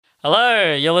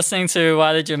Hello, you're listening to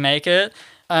Why Did You Make It?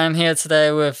 I'm here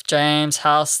today with James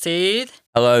Halstead.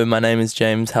 Hello, my name is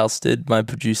James Halstead. My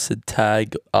producer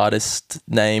tag artist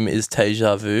name is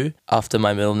Teja Vu, after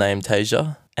my middle name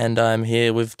Teja. And I'm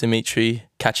here with Dimitri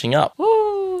catching up.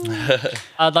 Woo!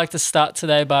 I'd like to start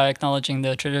today by acknowledging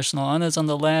the traditional owners on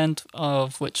the land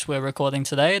of which we're recording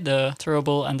today, the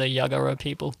Turrbal and the Yagara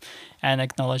people, and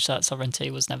acknowledge that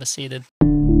sovereignty was never ceded.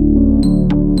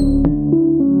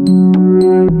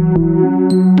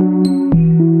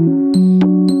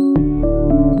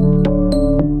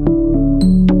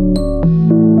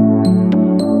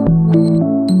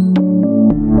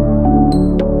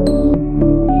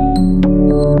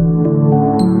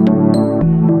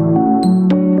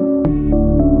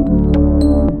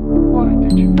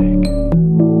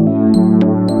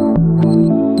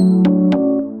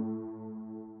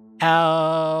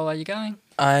 How are you going?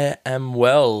 I am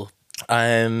well.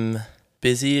 I'm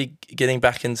busy getting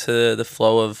back into the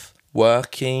flow of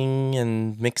working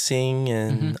and mixing,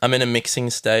 and I'm in a mixing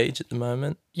stage at the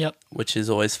moment. Yep. Which is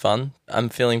always fun. I'm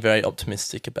feeling very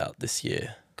optimistic about this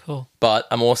year. Cool. But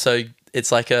I'm also,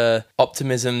 it's like a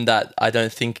optimism that I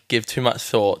don't think give too much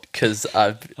thought, because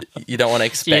you don't want to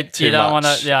expect too much. You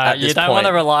don't want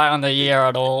to rely on the year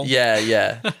at all.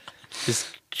 Yeah.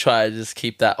 Just try to just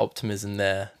keep that optimism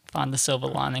there. Find the silver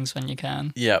linings when you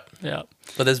can. Yep. Yep.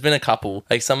 But there's been a couple.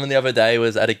 Like, someone the other day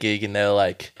was at a gig and they were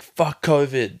like, fuck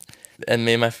COVID. And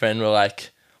me and my friend were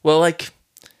like, well, like,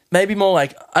 maybe more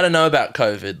like, I don't know about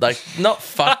COVID. Like, not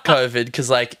fuck COVID, because,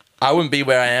 like, I wouldn't be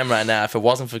where I am right now if it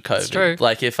wasn't for COVID. It's true.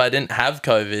 Like, if I didn't have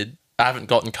COVID, I haven't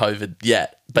gotten COVID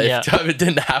yet. But if COVID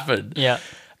didn't happen,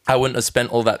 I wouldn't have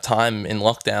spent all that time in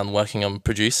lockdown working on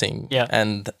producing. Yeah.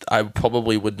 And I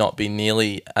probably would not be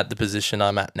nearly at the position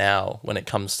I'm at now when it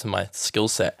comes to my skill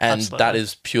set. And that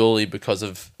is purely because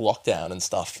of lockdown and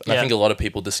stuff. And I think a lot of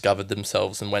people discovered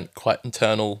themselves and went quite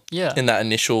internal in that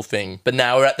initial thing. But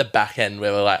now we're at the back end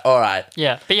where we're like, all right.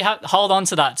 Yeah. But you have hold on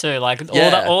to that too. Like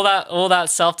all that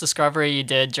self-discovery you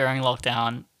did during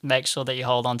lockdown, make sure that you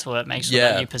hold on to it. Make sure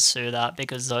that you pursue that,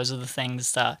 because those are the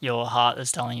things that your heart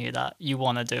is telling you that you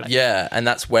want to do. Yeah, and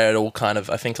that's where it all kind of,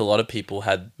 I think a lot of people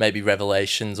had maybe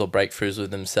revelations or breakthroughs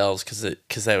with themselves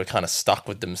because they were kind of stuck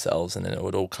with themselves, and then it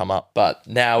would all come up. But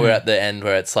now we're at the end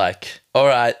where it's like, all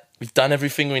right, we've done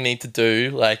everything we need to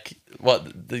do. Like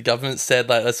what the government said,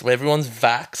 like everyone's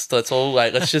vaxxed.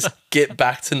 Let's just get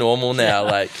back to normal now.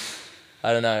 Like,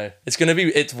 I don't know.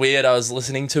 It's weird. I was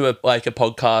listening to a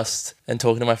podcast and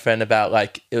talking to my friend about,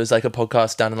 like, it was like a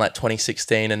podcast done in like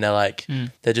 2016, and they're like,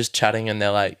 they're just chatting and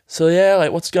they're like, so yeah,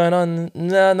 like, what's going on?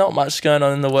 Nah, not much going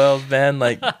on in the world, man.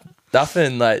 Like,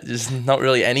 nothing, like, just not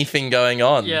really anything going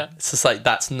on. Yeah. It's just like,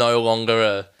 that's no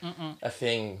longer a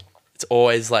thing. It's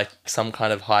always like some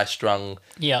kind of high strung.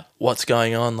 Yeah. What's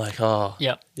going on? Like, oh.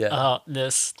 Yeah. Yeah.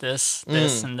 This,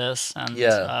 and this, and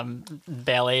I'm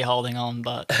barely holding on,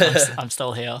 but I'm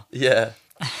still here. Yeah.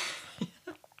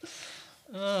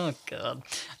 Oh God,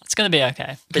 it's gonna be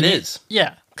okay. It is.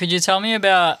 Yeah. Could you tell me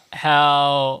about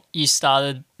how you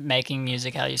started making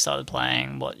music, how you started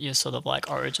playing, what your sort of like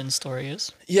origin story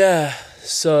is? Yeah.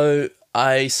 So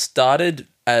I started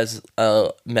as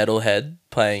a metalhead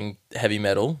playing heavy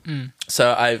metal.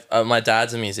 So my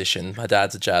dad's a musician. My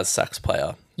dad's a jazz sax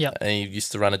player. Yeah. And he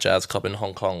used to run a jazz club in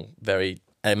Hong Kong. Very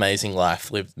amazing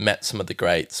life. Met some of the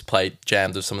greats, played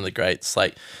jams with some of the greats.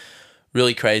 Like,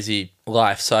 really crazy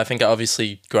life. So I think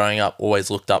obviously growing up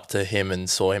always looked up to him and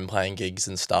saw him playing gigs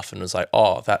and stuff and was like,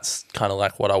 oh, that's kind of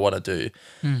like what I want to do.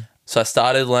 So I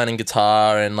started learning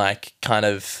guitar and like kind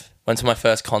of went to my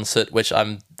first concert, which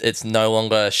it's no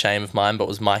longer a shame of mine, but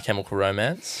was My Chemical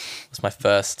Romance. It was my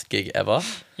first gig ever.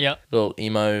 Yeah. Little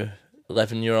emo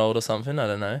 11-year-old or something, I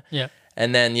don't know. Yeah.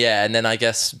 And then I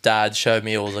guess Dad showed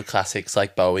me all the classics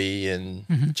like Bowie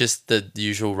and just the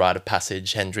usual rite of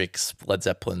passage, Hendrix, Led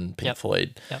Zeppelin, Pink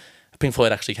Floyd. Yep. Pink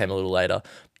Floyd actually came a little later.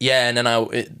 Yeah, and then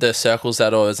the circles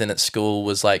that I was in at school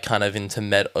was like kind of into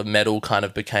metal kind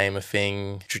of became a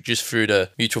thing just through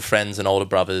the mutual friends and older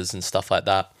brothers and stuff like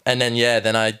that. And then,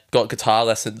 then I got guitar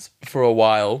lessons for a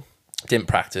while, didn't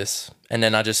practice. And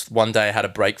then I just one day had a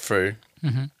breakthrough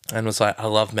and was like, I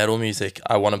love metal music.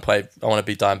 I want to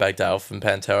be Dimebag Darrell from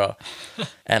Pantera.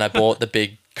 And I bought the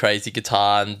big crazy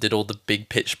guitar and did all the big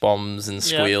pitch bombs and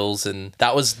squeals, and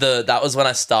that was when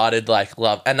I started like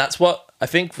love. And that's what I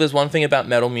think there's one thing about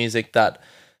metal music that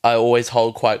I always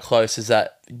hold quite close is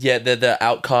that they're the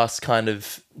outcast kind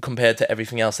of compared to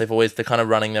everything else. They're kind of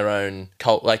running their own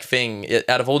cult like thing.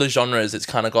 Out of all the genres, it's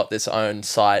kind of got this own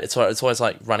side. It's always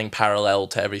like running parallel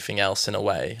to everything else in a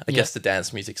way. I guess the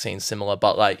dance music scene's similar,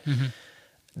 but like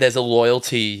there's a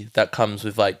loyalty that comes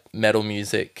with like metal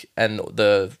music, and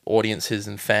the audiences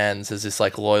and fans. There's this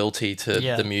like loyalty to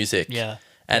the music. Yeah.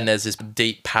 And there's this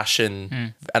deep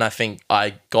passion. And I think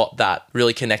I got that,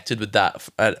 really connected with that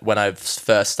when I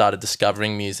first started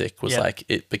discovering music, was like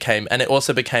it became, and it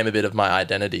also became a bit of my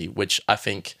identity, which I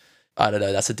think, I don't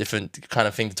know, that's a different kind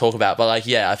of thing to talk about. But like,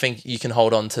 yeah, I think you can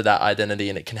hold on to that identity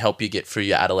and it can help you get through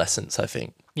your adolescence, I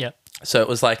think. Yeah. So it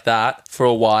was like that for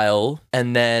a while.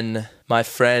 And then my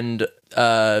friend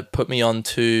put me on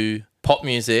to pop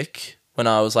music when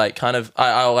I was like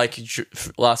I like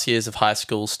last years of high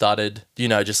school started, you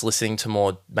know, just listening to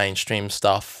more mainstream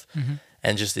stuff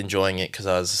and just enjoying it because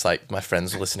I was just like, my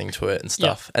friends were listening to it and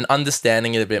stuff and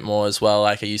understanding it a bit more as well.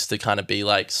 Like I used to kind of be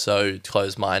like so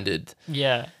closed-minded.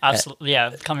 Yeah, absolutely.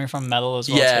 Yeah, coming from metal as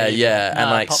well. Yeah, too. yeah. And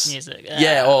like pop music.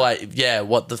 Yeah, or like,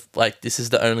 what the, like, this is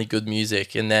the only good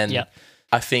music. And then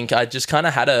I think I just kind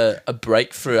of had a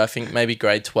breakthrough, I think maybe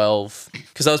grade 12,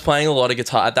 because I was playing a lot of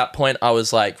guitar. At that point, I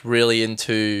was like really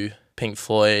into Pink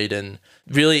Floyd and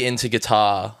really into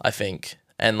guitar, I think.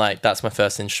 And like, that's my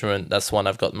first instrument. That's the one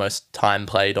I've got most time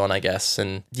played on, I guess.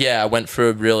 And yeah, I went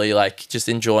through really like just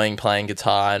enjoying playing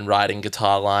guitar and writing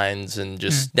guitar lines. And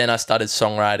just then I started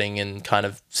songwriting and kind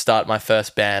of start my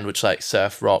first band, which like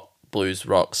surf rock, blues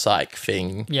rock, psych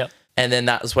thing. Yeah. And then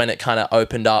that was when it kind of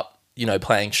opened up, you know,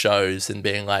 playing shows and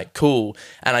being like, cool.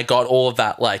 And I got all of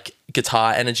that like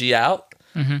guitar energy out.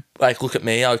 Like, look at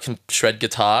me, I can shred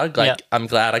guitar. Like, I'm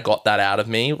glad I got that out of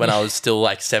me when I was still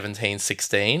like 17,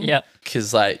 16. Yeah.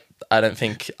 Because like, I don't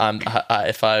think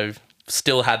if I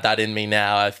still had that in me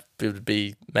now, I would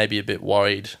be maybe a bit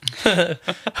worried.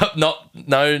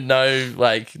 No,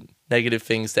 like negative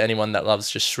things to anyone that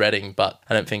loves just shredding, but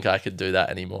I don't think I could do that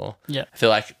anymore. Yeah. I feel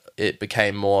like it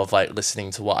became more of like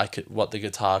listening to what the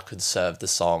guitar could serve the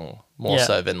song more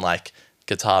so than like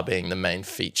guitar being the main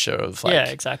feature of like. Yeah,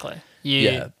 exactly.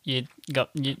 You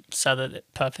said it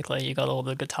perfectly. You got all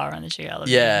the guitar energy out of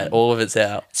it. Yeah, all of it's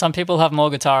out. Some people have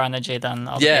more guitar energy than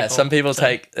other people. Yeah, some people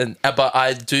but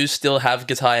I do still have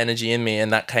guitar energy in me,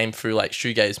 and that came through like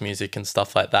shoegaze music and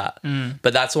stuff like that.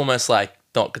 But that's almost like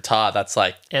not guitar, that's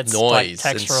like it's noise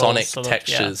like and sonic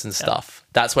textures and stuff.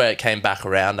 That's where it came back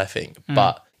around, I think.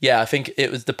 But yeah, I think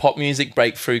it was the pop music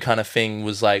breakthrough kind of thing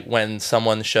was like when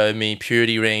someone showed me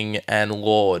Purity Ring and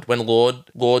Lorde. When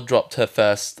Lorde dropped her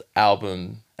first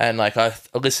album, and like I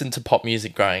listened to pop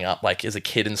music growing up, like as a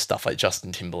kid and stuff, like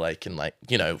Justin Timberlake and like,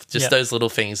 you know, just those little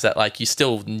things that like you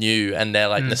still knew and they're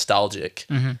like nostalgic,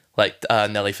 like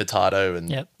Nelly Furtado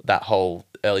and that whole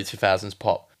early 2000s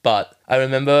pop. But I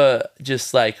remember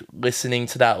just like listening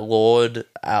to that Lorde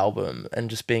album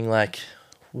and just being like,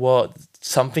 what,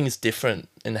 something's different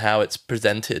in how it's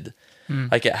presented.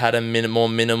 Like it had a more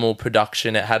minimal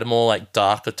production. It had a more like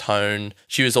darker tone.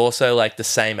 She was also like the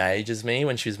same age as me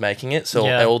when she was making it. So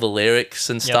all the lyrics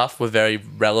and stuff were very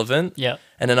relevant. Yeah.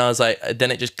 And then I was like,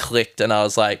 then it just clicked and I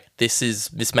was like,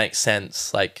 this makes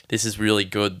sense. Like, this is really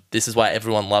good. This is why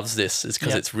everyone loves this, is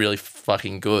because it's really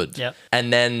fucking good. Yep.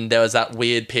 And then there was that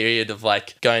weird period of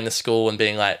like going to school and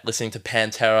being like listening to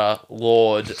Pantera,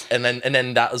 Lorde. And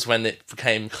then that was when it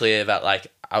became clear that like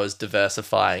I was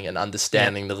diversifying and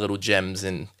understanding the little gems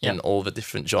in all the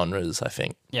different genres, I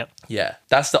think. Yep. Yeah.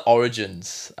 That's the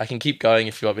origins. I can keep going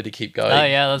if you want me to keep going. Oh,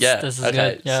 yeah. This is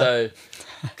good. Yeah. So,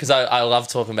 because I love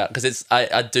talking about, because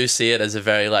I do see it as a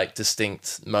very like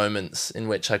distinct moments in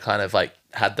which I kind of like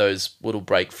had those little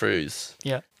breakthroughs.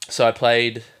 Yeah. So I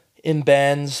played in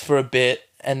bands for a bit,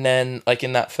 and then like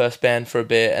in that first band for a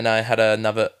bit, and I had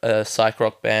another psych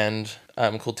rock band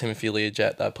called Timothy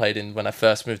Learjet that I played in when I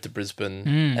first moved to Brisbane,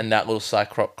 and that little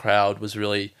psych rock crowd was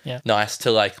really nice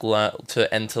to like learn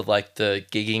to enter like the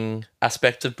gigging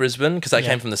aspect of Brisbane, because I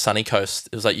came from the sunny coast.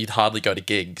 It was like you'd hardly go to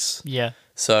gigs. Yeah.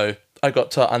 So I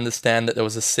got to understand that there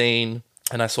was a scene,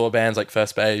 and I saw bands like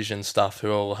First Beige and stuff who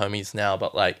are all homies now,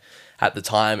 but like at the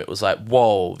time it was like,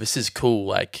 whoa, this is cool.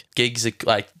 Like gigs are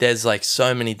like, there's like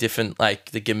so many different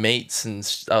like the Gameets, and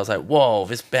I was like, whoa,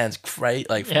 this band's great.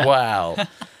 Like, wow.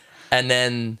 And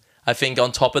then I think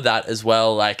on top of that as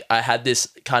well, like I had this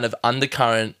kind of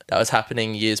undercurrent that was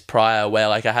happening years prior, where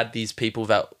like I had these people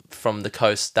that from the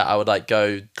coast that I would like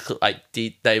go like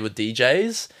they were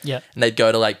DJs, and they'd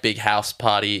go to like big house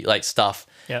party like stuff,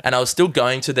 and I was still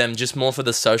going to them just more for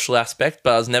the social aspect,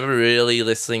 but I was never really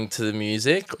listening to the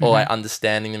music or like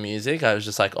understanding the music. I was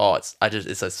just like, it's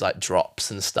just like drops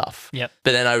and stuff. But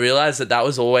then I realized that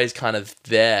was always kind of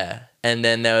there. And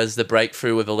then there was the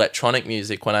breakthrough with electronic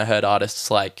music when I heard artists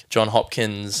like John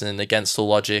Hopkins and Against All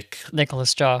Logic.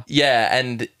 Nicholas Jar. Yeah,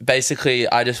 and basically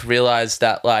I just realized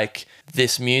that like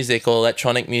this music or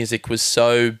electronic music was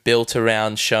so built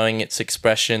around showing its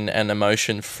expression and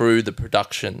emotion through the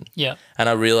production. Yeah. And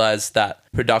I realized that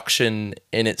production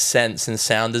in its sense and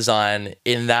sound design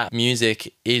in that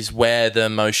music is where the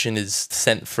emotion is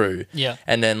sent through. Yeah.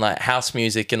 And then like house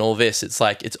music and all this, it's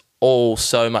like it's all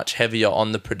so much heavier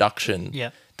on the production.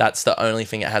 Yeah. That's the only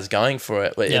thing it has going for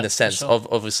it, in the sense sure. of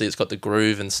obviously it's got the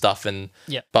groove and stuff, and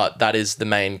Yeah. but that is the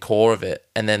main core of it.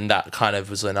 And then that kind of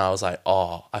was when I was like,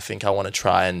 oh, I think I want to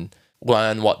try and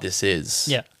learn what this is.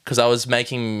 Yeah. Because I was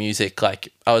making music,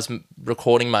 like I was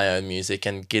recording my own music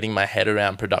and getting my head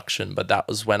around production, but that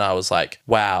was when I was like,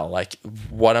 wow, like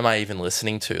what am I even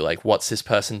listening to? Like what's this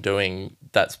person doing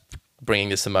that's bringing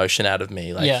this emotion out of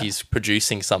me? Like he's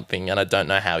producing something and I don't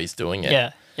know how he's doing it.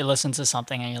 Yeah. You listen to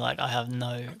something and you're like, I have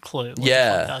no clue what the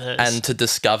fuck that is. And to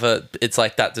discover, it's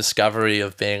like that discovery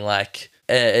of being like,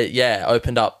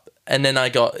 opened up. And then I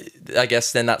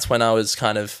guess then that's when I was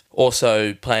kind of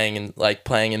also playing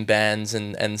in bands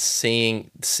and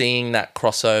seeing that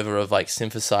crossover of like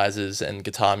synthesizers and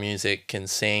guitar music and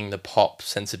seeing the pop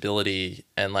sensibility.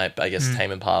 And like, I guess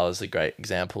Tame Impala is a great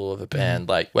example of a band,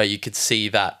 like where you could see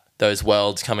that those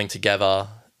worlds coming together,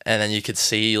 and then you could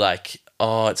see like,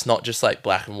 oh, it's not just like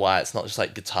black and white. It's not just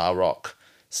like guitar rock,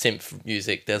 synth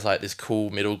music. There's like this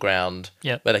cool middle ground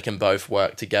where they can both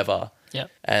work together. Yeah.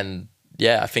 And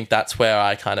yeah, I think that's where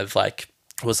I kind of like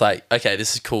was like, okay,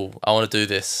 this is cool. I want to do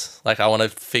this. Like I want to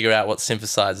figure out what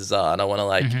synthesizers are, and I want to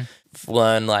like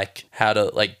learn like how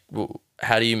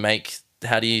do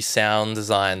you sound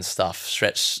design stuff,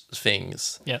 stretch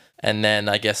things. Yeah. And then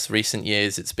I guess recent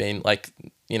years it's been like,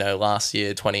 you know, last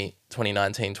year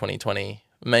 2019, 2020,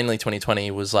 mainly 2020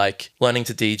 was like learning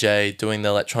to DJ, doing the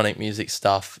electronic music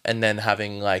stuff, and then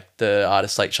having like the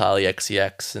artists like Charlie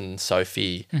XCX and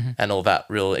Sophie and all that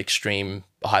real extreme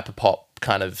hyper pop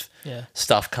kind of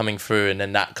stuff coming through. And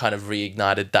then that kind of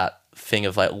reignited that thing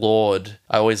of like Lorde.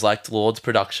 I always liked Lorde's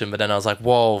production, but then I was like,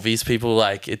 whoa, these people,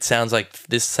 like this sounds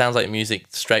like music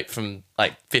straight from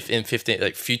like 15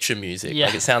 like future music.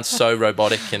 Like it sounds so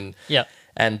robotic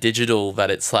and digital that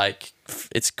it's like,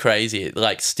 it's crazy. It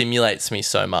like stimulates me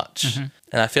so much.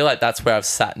 And I feel like that's where I've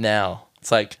sat now.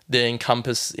 It's like the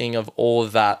encompassing of all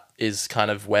of that is kind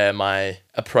of where my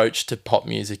approach to pop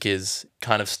music is,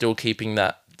 kind of still keeping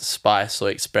that spice or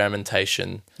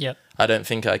experimentation. Yep. I don't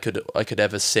think I could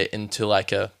ever sit into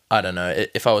like I don't know,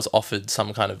 if I was offered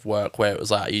some kind of work where it was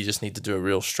like, you just need to do a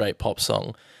real straight pop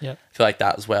song. Yeah. I feel like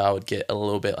that was where I would get a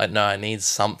little bit like, no, I need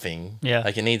something. Yeah.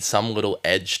 Like it needs some little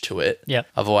edge to it. Yeah.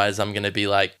 Otherwise I'm going to be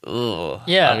like, ugh.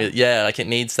 Yeah. Like it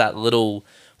needs that little,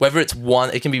 whether it's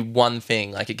it can be one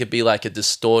thing. Like it could be like a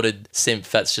distorted synth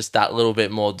that's just that little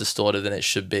bit more distorted than it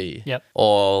should be. Yep.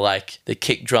 Or like the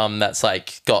kick drum that's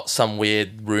like got some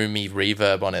weird roomy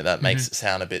reverb on it that makes it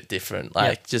sound a bit different.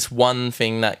 Like just one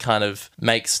thing that kind of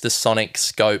makes the sonic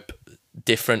scope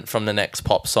different from the next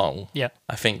pop song. Yeah.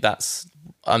 I think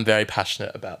I'm very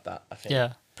passionate about that, I think.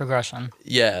 Yeah. Progression.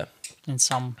 Yeah. In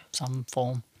some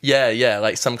form. Yeah.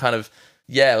 Like some kind of,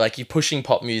 like you're pushing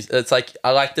pop music. It's like, I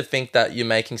like to think that you're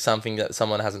making something that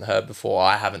someone hasn't heard before, or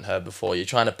I haven't heard before. You're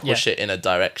trying to push it in a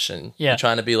direction. Yeah. You're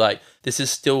trying to be like, this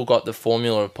has still got the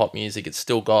formula of pop music. It's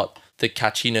still got the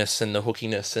catchiness and the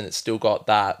hookiness, and it's still got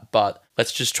that. But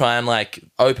let's just try and like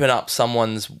open up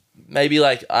someone's, maybe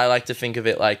like, I like to think of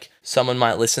it like someone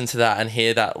might listen to that and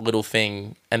hear that little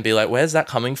thing and be like, where's that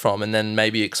coming from? And then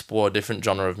maybe explore a different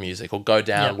genre of music, or go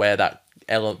down where that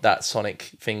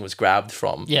sonic thing was grabbed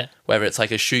from. Yeah. Whether it's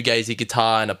like a shoegazy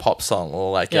guitar in a pop song,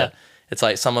 or like it's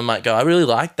like someone might go, I really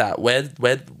like that.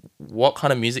 What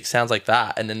kind of music sounds like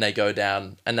that? And then they go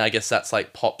down, and I guess that's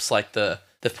like pop's like the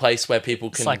place where people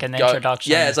can It's like an go,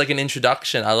 introduction. Yeah, it's like an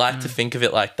introduction. I like to think of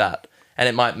it like that. And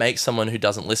it might make someone who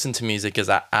doesn't listen to music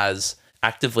as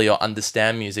actively or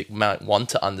understand music might want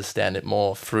to understand it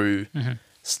more through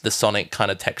the sonic kind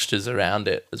of textures around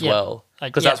it as well.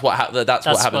 Because that's what happened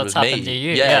with me. To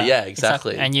you. Yeah,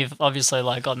 exactly. And you've obviously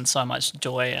like gotten so much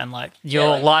joy, and like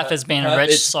your life has been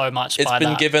enriched so much by that. It's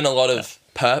been given a lot of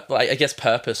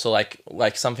purpose, or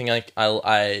like something like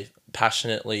I'm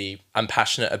passionate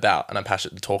about, and I'm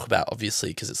passionate to talk about, obviously,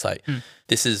 because it's like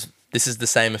this is the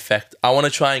same effect. I want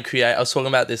to try and create. I was talking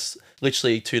about this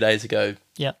literally 2 days ago.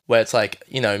 Yeah. Where it's like,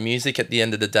 you know, music at the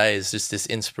end of the day is just this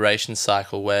inspiration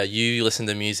cycle where you listen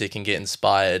to music and get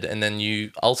inspired, and then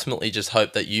you ultimately just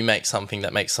hope that you make something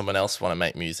that makes someone else want to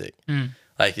make music.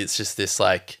 Like it's just this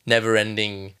like never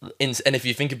ending. And if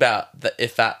you think about that,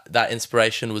 if that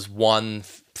inspiration was one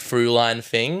through line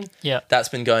thing. Yeah. That's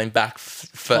been going back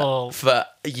for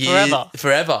years,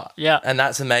 forever. Yeah. And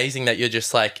that's amazing that you're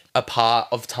just like a part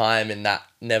of time in that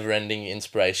never ending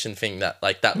inspiration thing, that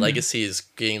like that legacy is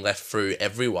being left through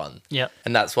everyone. Yeah.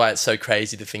 And that's why it's so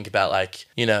crazy to think about, like,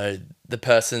 you know, the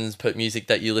person's put music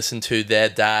that you listen to, their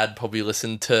dad probably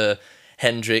listened to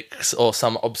Hendrix or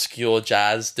some obscure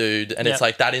jazz dude, and it's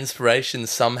like that inspiration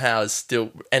somehow has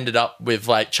still ended up with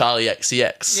like Charlie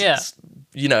XCX. Yeah.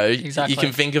 You know, exactly. You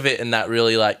can think of it in that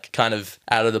really like kind of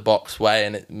out of the box way,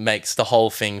 and it makes the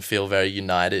whole thing feel very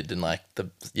united and like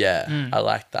I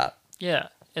like that. Yeah.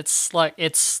 It's like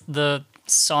it's the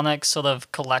sonic sort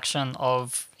of collection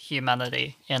of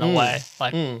humanity in a way.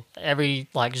 Like every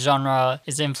like genre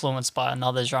is influenced by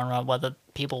another genre, whether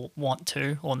people want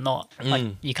to or not. Like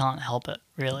you can't help it,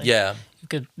 really. Yeah.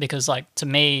 Because like to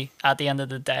me, at the end of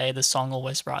the day, the song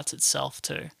always writes itself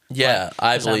too. Yeah, like,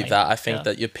 I believe that. I think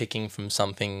that you're picking from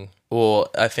something, or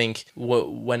I think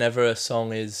whenever a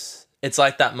song is, it's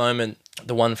like that moment.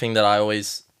 The one thing that I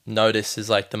always notice is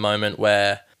like the moment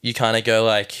where you kind of go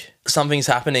like, something's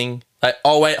happening. Like,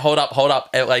 oh wait, hold up.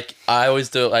 Like I always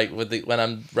do it like when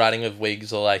I'm writing with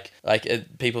Wigs or like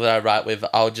people that I write with,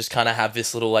 I'll just kind of have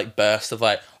this little like burst of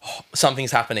like, oh,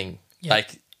 something's happening. Yeah.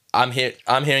 Like I'm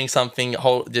hearing something.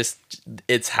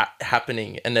 It's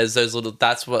happening, and there's those little.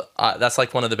 That's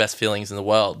like one of the best feelings in the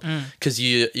world, because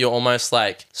you're almost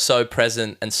like so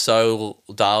present and so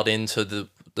dialed into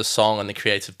the song and the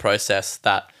creative process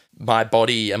that my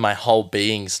body and my whole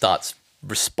being starts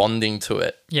responding to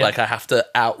it. Like I have to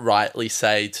outrightly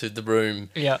say to the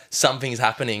room, something's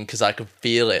happening, because I can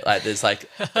feel it. Like there's like,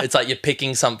 it's like you're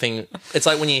picking something. It's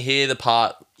like when you hear the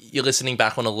part, you're listening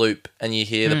back on a loop and you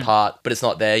hear the part, but it's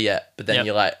not there yet. But then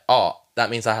you're like, oh, that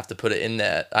means I have to put it in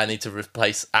there. I need to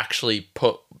actually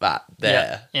put that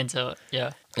there. Into it.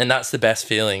 Yeah. And that's the best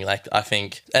feeling, like, I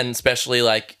think. And especially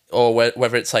like, or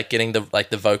whether it's like getting the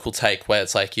vocal take where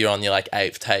it's like you're on your like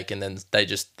 8th take and then they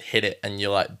just hit it and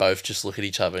you're like both just look at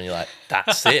each other and you're like,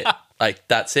 that's it. Like,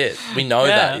 that's it. We know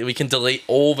that. We can delete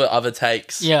all the other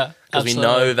takes. Yeah. Because we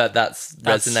know that's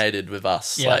resonated with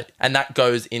us. Yeah. Like, and that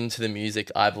goes into the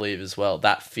music, I believe, as well.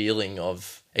 That feeling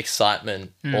of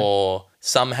excitement or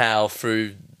somehow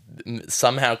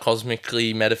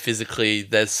cosmically, metaphysically,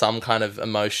 there's some kind of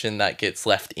emotion that gets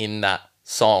left in that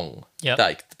song. Yeah.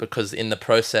 Like, because in the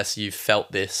process you've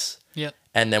felt this. Yeah.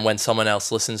 And then when someone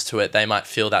else listens to it, they might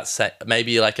feel that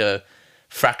maybe like a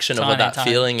fraction of what that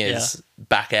feeling is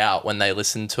back out when they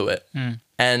listen to it.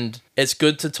 And it's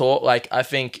good to talk. Like, I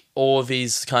think all of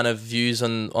these kind of views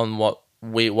on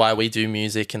why we do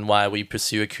music and why we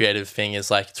pursue a creative thing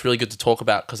is like, it's really good to talk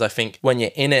about, because I think when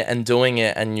you're in it and doing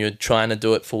it and you're trying to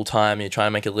do it full time, you're trying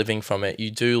to make a living from it,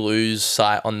 you do lose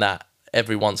sight on that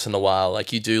every once in a while.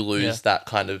 Like, you do lose that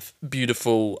kind of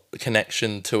beautiful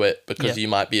connection to it, because you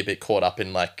might be a bit caught up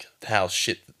in like how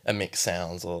shit a mix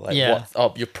sounds, or like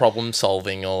you're problem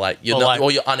solving, or like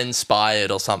or you're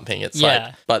uninspired or something. It's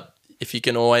like, but if you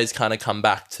can always kind of come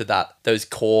back to those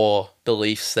core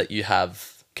beliefs that you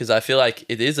have, because I feel like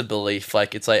it is a belief.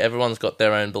 Like, it's like everyone's got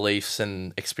their own beliefs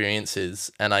and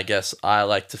experiences, and I guess I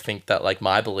like to think that like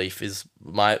my belief is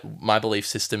my belief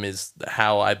system is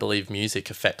how I believe music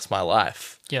affects my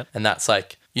life. Yeah. And that's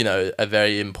like, you know, a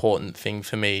very important thing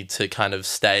for me to kind of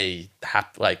stay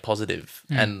like positive.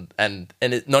 And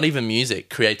it, not even music,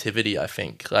 creativity, I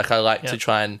think. Like, I like to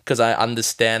try and, because I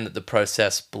understand that the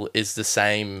process is the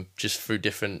same, just through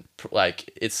different,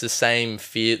 like, it's the same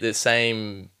the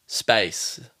same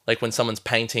space. Like, when someone's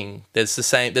painting, there's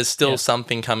still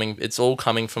something coming, it's all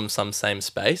coming from some same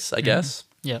space, I guess.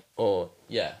 Yeah. Or,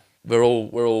 we're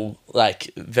all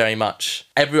like very much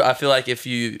I feel like if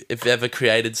you've ever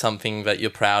created something that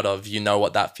you're proud of, you know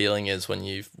what that feeling is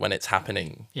when it's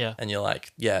happening. Yeah. And you're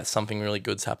like, something really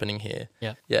good's happening here.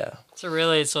 Yeah. Yeah. It's a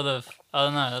really sort of, I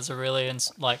don't know, that's a really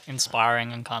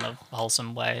inspiring and kind of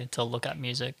wholesome way to look at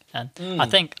music. And I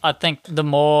think the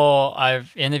more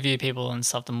I've interviewed people and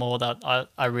stuff, the more that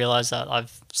I realize that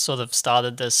I've sort of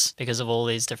started this because of all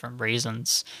these different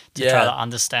reasons to try to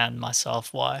understand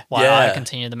myself, why I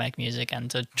continue to make music,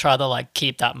 and to try to like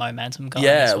keep that momentum going.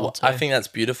 Yeah, well, I think that's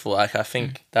beautiful. Like, I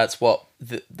think that's what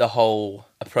the whole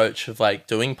approach of like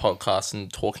doing podcasts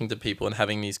and talking to people and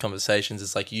having these conversations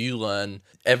is like, you learn,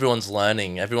 everyone's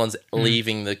learning, everyone's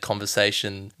leaving the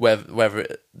conversation,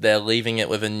 whether they're leaving it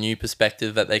with a new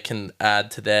perspective that they can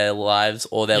add to their lives,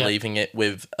 or they're leaving it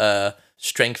with a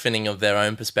strengthening of their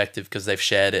own perspective because they've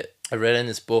shared it. I read in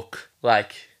this book,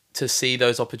 like, to see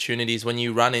those opportunities when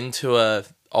you run into a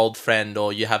old friend,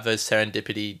 or you have those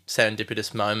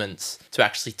serendipitous moments to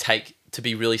actually to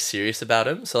be really serious about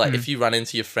them. So like if you run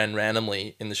into your friend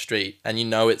randomly in the street and you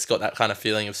know it's got that kind of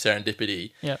feeling of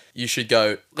serendipity, you should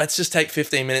go, let's just take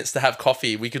 15 minutes to have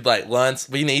coffee. We could like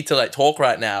we need to like talk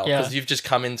right now because you've just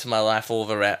come into my life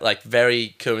all around, like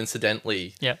very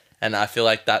coincidentally. Yeah. And I feel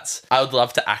like I would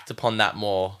love to act upon that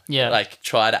more. Yeah. Like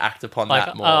try to act upon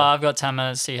that more. Oh, I've got 10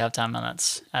 minutes, so you have 10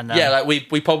 minutes. And then... Yeah, like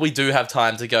we probably do have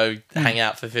time to go hang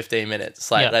out for 15 minutes.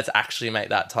 Like let's actually make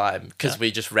that time because we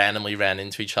just randomly ran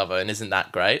into each other, and isn't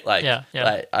that great? Like,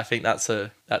 like I think that's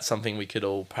something we could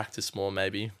all practice more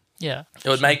maybe. Yeah. It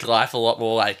would make life a lot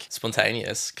more like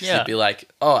spontaneous because you'd be like,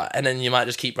 oh, and then you might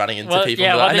just keep running into people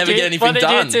and be like, I never get anything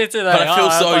done. But I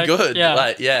feel so good. Yeah.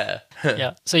 Like, yeah.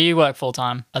 Yeah. So you work full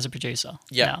time as a producer.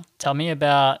 Yeah. Now, tell me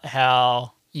about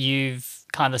how you've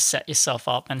kind of set yourself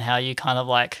up and how you kind of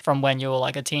like from when you were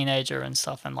like a teenager and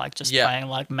stuff and like just playing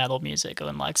like metal music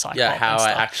and like psych pop how and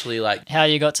stuff. I actually like how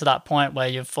you got to that point where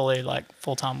you're fully like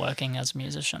full-time working as a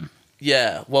musician.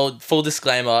 Yeah. Well, full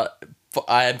disclaimer,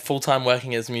 I am full-time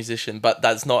working as a musician, but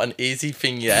that's not an easy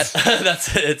thing yet.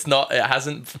 It's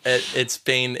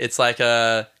like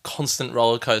a constant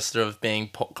roller coaster of being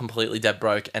completely dead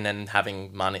broke and then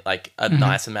having money, like a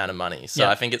nice amount of money. So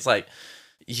I think it's like,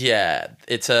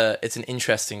 it's an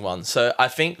interesting one. So I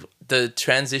think the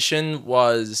transition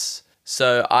was,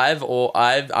 so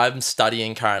I'm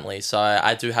studying currently. So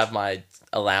I do have my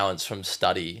allowance from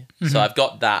study. So I've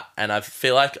got that, and I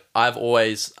feel like I've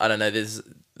always, I don't know, there's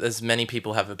many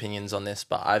people have opinions on this,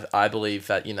 but I believe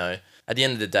that, you know, at the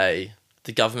end of the day,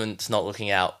 the government's not looking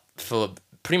out for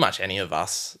pretty much any of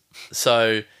us.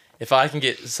 So if I can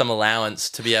get some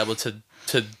allowance to be able to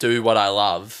do what I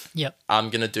love, I'm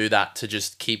going to do that to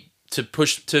just to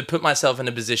put myself in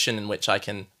a position in which I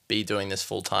can be doing this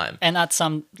full time. And at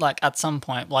some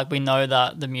point, like we know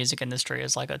that the music industry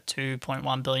is like a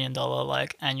 $2.1 billion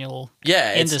like annual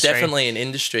industry. It's definitely an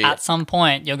industry. At some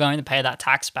point, you're going to pay that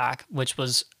tax back, which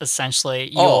was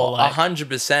essentially your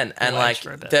 100%. And like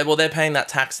they're paying that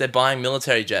tax. They're buying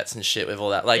military jets and shit with all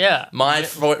that. Like my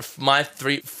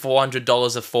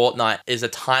 $400 a fortnight is a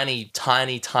tiny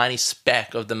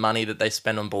speck of the money that they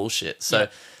spend on bullshit. So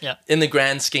in the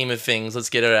grand scheme of things, let's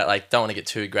get it out. Like, don't want to get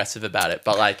too aggressive about it,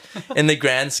 but like in the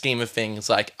grand scheme of things,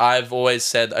 like I've always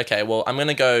said, okay, well, I'm going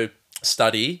to go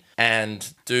study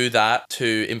and do that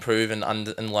to improve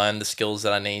and learn the skills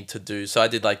that I need to do. So I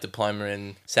did like diploma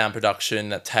in sound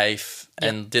production at TAFE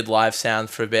and did live sound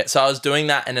for a bit. So I was doing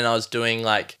that, and then I was doing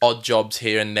like odd jobs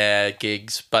here and there,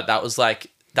 gigs, but that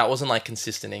wasn't like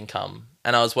consistent income.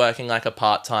 And I was working like a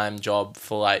part-time job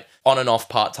for like on and off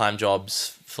part-time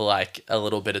jobs for like a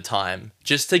little bit of time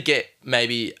just to get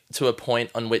maybe to a point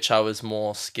on which I was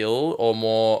more skilled or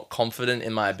more confident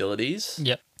in my abilities.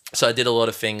 Yep. So I did a lot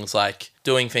of things like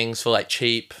doing things for like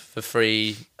cheap, for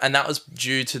free. And that was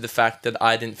due to the fact that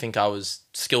I didn't think I was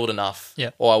skilled enough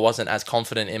or I wasn't as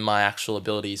confident in my actual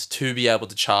abilities to be able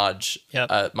to charge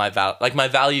my value. Like my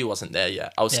value wasn't there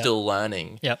yet. I was still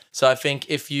learning. So I think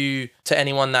if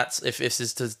this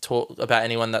is to talk about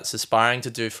anyone that's aspiring to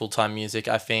do full-time music,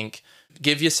 I think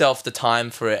give yourself the time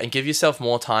for it and give yourself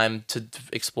more time to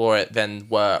explore it than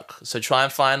work. So try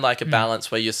and find like a balance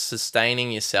where you're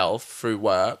sustaining yourself through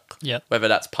work, whether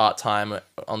that's part-time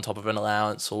on top of an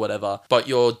allowance or whatever. But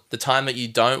the time that you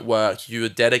don't work, you are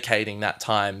dedicating that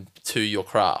time to your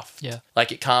craft.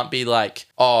 Like it can't be like,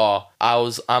 oh,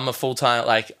 I'm a full-time,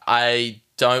 like I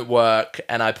don't work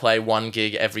and I play one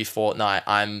gig every fortnight.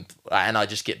 And I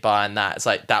just get by on that. It's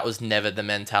like that was never the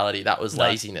mentality. That was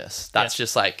laziness. That's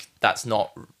just like that's not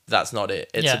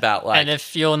it. It's about like, and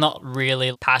if you're not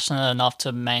really passionate enough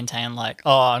to maintain like,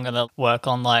 oh, I'm gonna work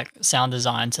on like sound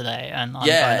design today, and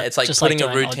it's like just putting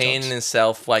a routine in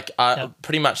itself. Like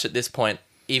pretty much at this point,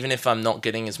 even if I'm not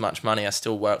getting as much money, I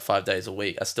still work 5 days a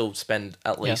week. I still spend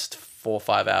at least 4 or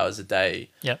 5 hours a day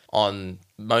on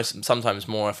sometimes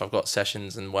more if I've got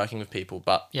sessions and working with people,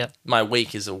 but my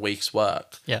week is a week's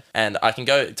work. And I can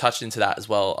go touch into that as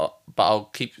well, but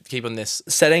I'll keep on this,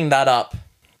 setting that up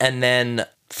and then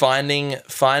finding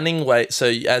ways. So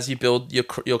as you build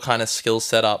your kind of skill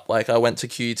set up, like I went to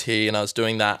QT and I was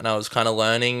doing that and I was kind of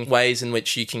learning ways in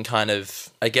which you can kind of,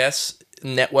 I guess,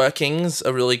 networking's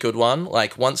a really good one.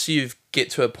 Like once you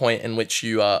get to a point in which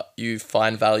you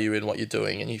find value in what you're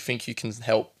doing and you think you can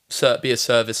help be a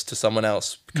service to someone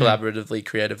else collaboratively,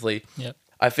 creatively.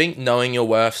 I think knowing your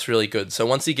worth's really good. So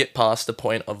once you get past the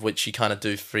point of which you kind of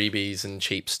do freebies and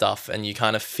cheap stuff and you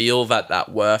kind of feel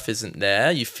that worth isn't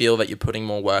there, you feel that you're putting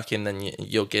more work in than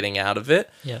you're getting out of it,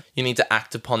 you need to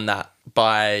act upon that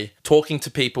by talking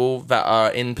to people that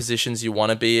are in positions you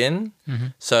want to be in.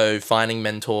 So finding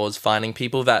mentors, finding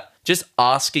people that, just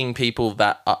asking people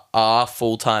that are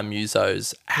full-time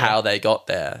musos how they got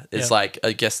there is like,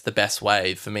 I guess, the best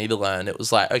way for me to learn. It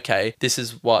was like, okay, this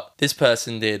is what this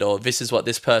person did, or this is what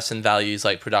this person values,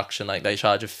 like production, like they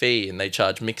charge a fee and they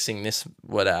charge mixing this,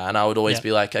 whatever. And I would always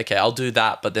be like, okay, I'll do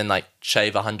that, but then like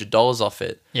shave $100 off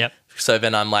it. Yep. So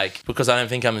then I'm like, because I don't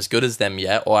think I'm as good as them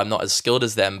yet, or I'm not as skilled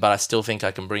as them, but I still think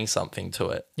I can bring something to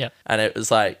it. Yep. And it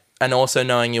was like, and also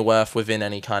knowing your worth within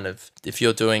any kind of, if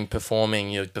you're doing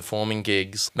you're performing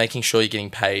gigs, making sure you're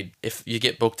getting paid. If you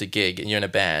get booked a gig and you're in a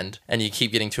band and you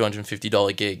keep getting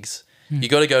 $250 gigs, you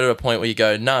got to go to a point where you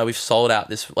go, no, we've sold out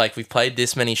this, like we've played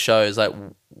this many shows, like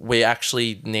we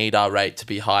actually need our rate to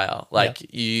be higher.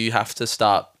 Like you have to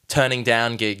start turning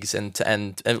down gigs and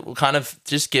kind of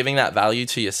just giving that value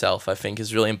to yourself, I think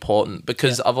is really important,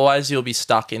 because otherwise you'll be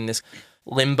stuck in this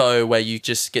limbo where you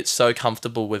just get so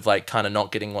comfortable with like kind of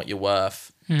not getting what you're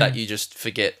worth that you just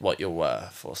forget what you're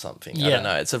worth or something. I don't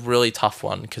know. It's a really tough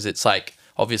one, because it's like,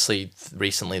 obviously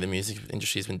recently the music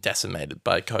industry has been decimated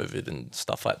by COVID and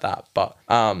stuff like that. But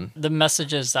the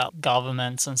messages that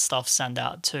governments and stuff send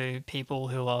out to people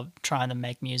who are trying to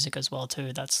make music as well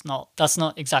too, that's not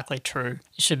exactly true.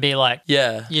 You should be like,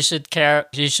 you should care,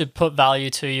 you should put value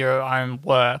to your own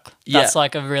work. That's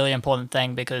like a really important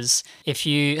thing, because if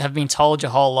you have been told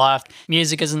your whole life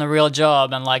music isn't a real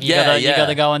job and like you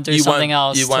gotta go and do something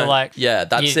else to like,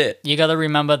 that's it. You gotta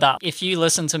remember that if you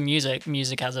listen to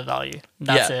music has a value.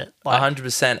 That's it. Like,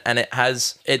 100%. And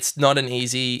it's not an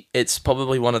easy, it's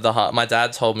probably one of the hard, my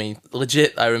dad told me,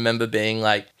 legit, I remember being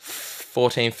like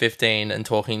 14, 15 and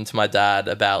talking to my dad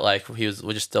about like, we're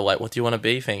just still like, what do you want to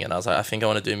be thing? And I was like, I think I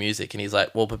want to do music. And he's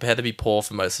like, well, prepare to be poor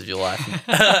for most of your life.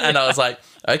 And I was like,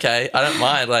 okay, I don't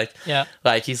mind. Like,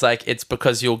 like he's like, it's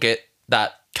because you'll get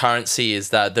that currency, is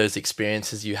that those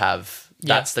experiences you have,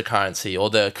 that's the currency,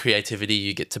 or the creativity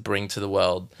you get to bring to the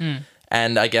world.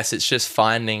 And I guess it's just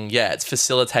finding, it's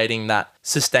facilitating that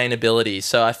sustainability.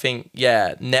 So I think,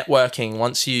 networking,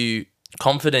 once you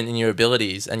confident in your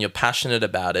abilities and you're passionate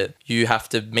about it, you have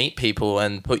to meet people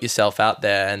and put yourself out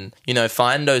there and, you know,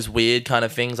 find those weird kind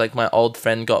of things. Like my old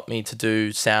friend got me to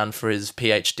do sound for his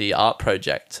PhD art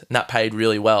project, and that paid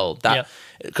really well.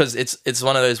 Because it's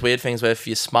one of those weird things where if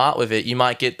you're smart with it, you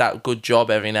might get that good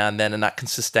job every now and then, and that can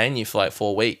sustain you for like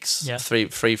 4 weeks,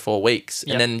 4 weeks.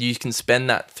 And then you can spend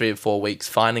that 3 or 4 weeks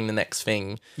finding the next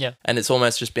thing. And it's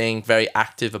almost just being very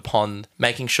active upon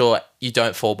making sure you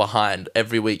don't fall behind.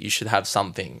 Every week you should have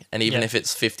something. And even if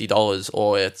it's $50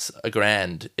 or it's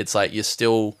 $1,000, it's like you're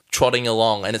still trotting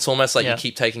along, and it's almost like you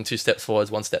keep taking 2 steps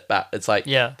forwards, 1 step back. It's like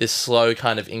this slow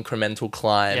kind of incremental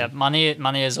climb.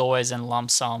 Money is always in lump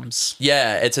sums.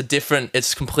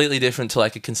 It's completely different to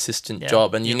like a consistent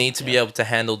job, and you need to be able to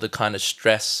handle the kind of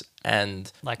stress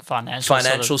and like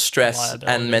financial stress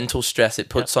and mental stress it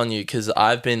puts on you. Because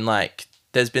I've been like,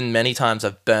 there's been many times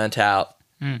I've burnt out.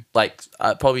 Like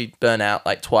I probably burnt out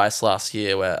like twice last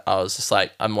year, where I was just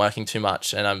like, I'm working too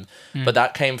much, and but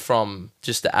that came from,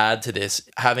 just to add to this,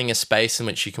 having a space in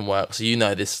which you can work. So you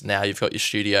know this now, you've got your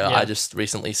studio. I just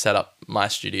recently set up my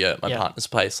studio at my partner's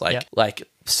place. Like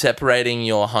separating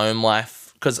your home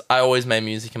life, because I always made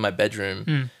music in my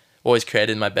bedroom, always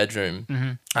created in my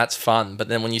bedroom. That's fun. But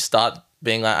then when you start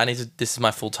being like, this is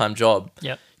my full-time job,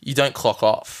 you don't clock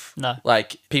off. No.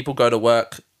 Like people go to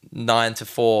work 9 to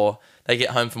 4, they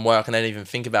get home from work and they don't even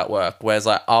think about work. Whereas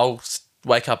like I'll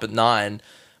wake up at 9,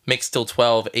 mix till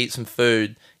 12, eat some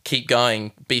food, keep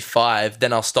going, be 5,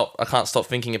 then I'll stop. I can't stop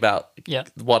thinking about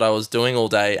what I was doing all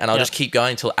day, and I'll just keep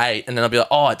going till 8, and then I'll be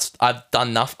like, I've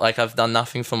done nothing. Like I've done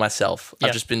nothing for myself.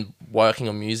 I've just been working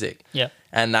on music.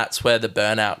 And that's where the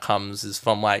burnout comes, is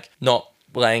from like not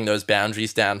laying those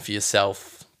boundaries down for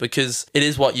yourself. Because it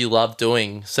is what you love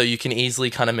doing, so you can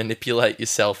easily kind of manipulate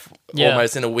yourself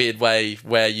almost in a weird way,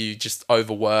 where you just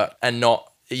overwork and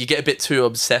you get a bit too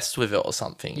obsessed with it or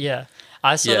something.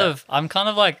 I'm kind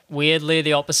of like weirdly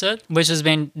the opposite, which has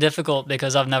been difficult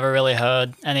because I've never really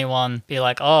heard anyone be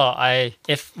like,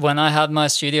 when I had my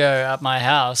studio at my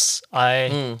house,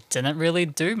 I didn't really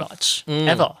do much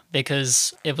ever,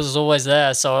 because it was always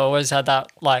there. So I always had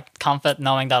that like comfort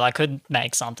knowing that I could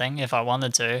make something if I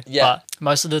wanted to. But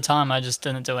most of the time I just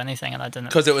didn't do anything, and I didn't.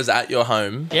 Because it was at your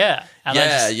home. And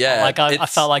I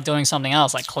felt like doing something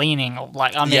else, like cleaning, or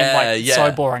like,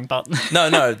 so boring, but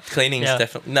no, cleaning is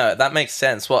definitely, no, that makes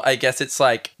sense. Well, I guess it's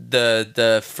like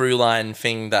the through line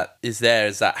thing that is there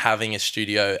is that having a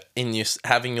studio in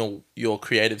having your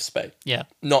creative space,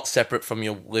 not separate from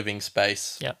your living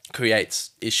space, creates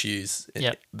issues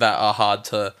that are hard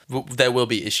to. There will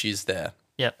be issues there.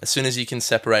 Yeah. As soon as you can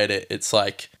separate it, it's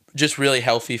like just really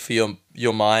healthy for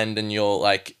your mind and your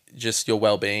like just your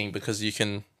well-being, because you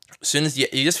can, as soon as you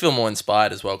just feel more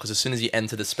inspired as well, because as soon as you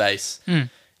enter the space,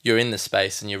 you're in the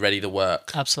space and you're ready to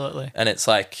work. Absolutely. And it's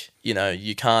like, you know,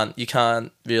 you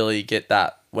can't really get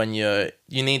that when you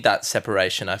need that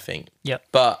separation, I think. Yep.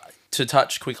 But to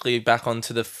touch quickly back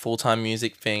onto the full-time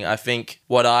music thing, I think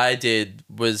what I did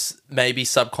was maybe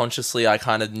subconsciously I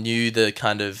kind of knew the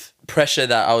kind of pressure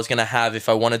that I was going to have if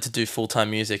I wanted to do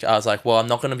full-time music. I was like, well, I'm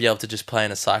not going to be able to just play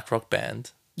in a psych rock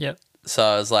band. Yep. So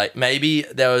I was like, maybe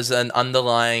there was an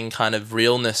underlying kind of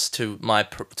realness to my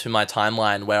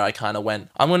timeline where I kind of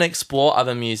went, I'm going to explore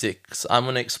other musics. I'm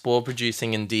going to explore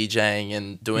producing and DJing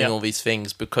and doing all these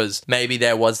things, because maybe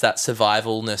there was that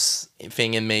survivalness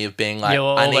thing in me of being like,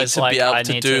 I need to be able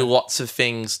to do lots of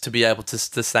things to be able to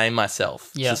sustain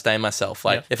myself.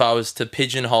 Like if I was to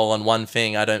pigeonhole on one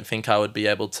thing, I don't think I would be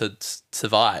able to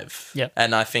survive. Yep.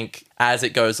 And I think as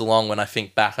it goes along, when I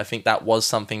think back, I think that was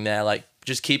something there, like,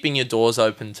 just keeping your doors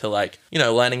open to, like, you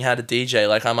know, learning how to DJ.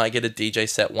 Like I might get a DJ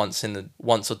set once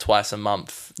or twice a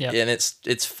month. Yeah. And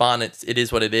it's fun. It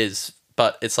is what it is.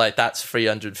 But it's like, that's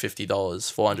 $350,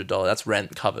 $400. That's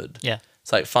rent covered. Yeah.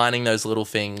 It's like finding those little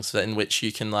things in which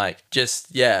you can like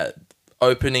just,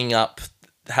 opening up,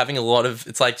 having a lot of,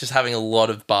 it's like just having a lot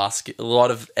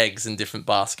of eggs in different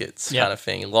baskets kind of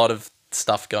thing. A lot of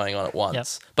stuff going on at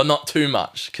once, but not too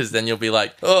much, because then you'll be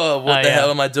like, oh, what the hell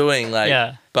am I doing?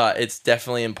 Like, but it's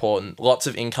definitely important. Lots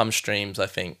of income streams, I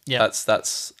think. Yeah,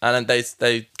 that's and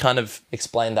they kind of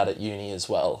explain that at uni as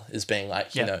well, as being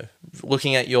like, you know,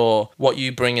 looking at what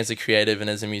you bring as a creative and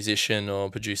as a musician or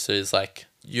producer is like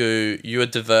you are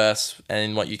diverse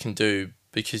in what you can do,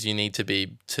 because you need to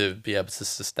be able to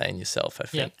sustain yourself, I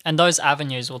think. Yeah, and those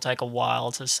avenues will take a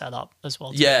while to set up as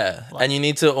well. Yeah, and you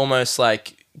need to almost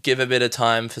like give a bit of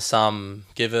time for some,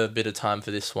 give a bit of time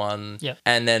for this one. Yeah.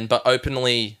 And then, but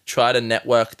openly try to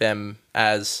network them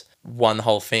as one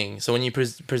whole thing. So when you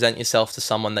present yourself to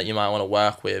someone that you might want to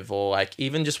work with, or like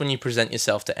even just when you present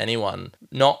yourself to anyone,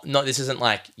 not this isn't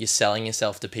like you're selling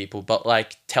yourself to people, but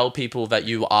like tell people that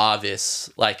you are this.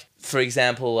 Like, for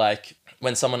example, like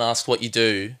when someone asks what you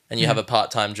do and you have a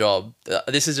part-time job,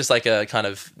 this is just like a kind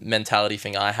of mentality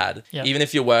thing I had. Yeah. Even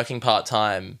if you're working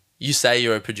part-time, you say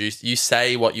you're a producer. You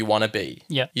say what you want to be.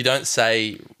 Yeah. You don't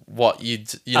say what you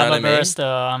know what I mean? I'm a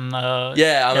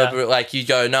barista. Like you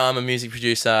go, no, I'm a music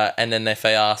producer, and then if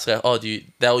they ask, oh,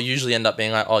 they'll usually end up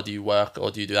being like, oh, do you work or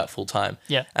do you do that full time?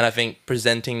 Yeah. And I think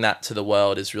presenting that to the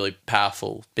world is really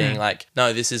powerful. Being like,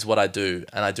 no, this is what I do,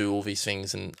 and I do all these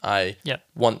things, and I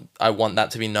want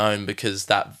that to be known, because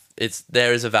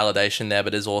there is a validation there,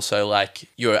 but there's also like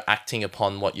you're acting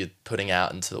upon what you're putting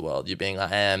out into the world. You're being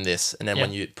like, I am this. And then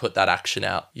when you put that action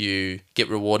out, you get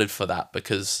rewarded for that,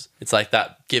 because it's like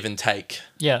that give and take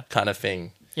kind of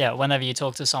thing. Yeah, whenever you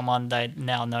talk to someone, they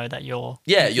now know that you're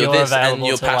this and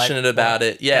you're passionate about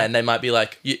it. Yeah, and they might be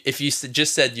like, if you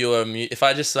just said if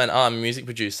I just said, oh, I'm a music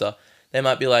producer, they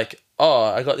might be like, oh,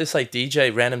 I got this like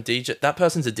random DJ. That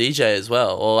person's a DJ as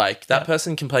well. Or like that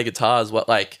person can play guitar as well.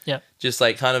 Like, just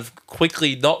like kind of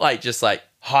quickly, not like just like,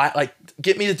 like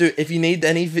get me to do, if you need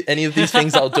any of these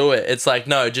things, I'll do it. It's like,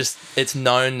 no, just it's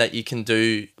known that you can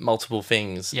do multiple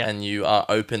things and you are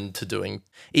open to doing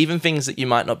even things that you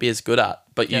might not be as good at,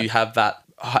 but you have that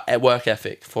work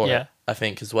ethic for it, I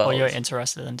think, as well. Or you're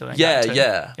interested in doing that too.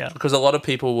 Yeah. Because a lot of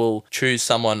people will choose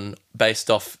someone based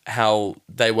off how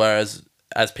they were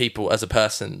as people, as a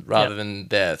person, rather than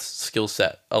their skill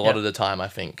set a lot of the time, I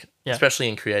think, especially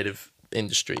in creative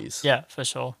industries. Yeah, for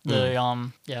sure.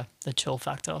 The chill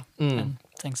factor and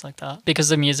things like that, because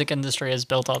the music industry has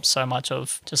built up so much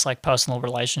of just like personal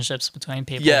relationships between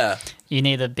people. You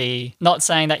need to be, not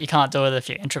saying that you can't do it if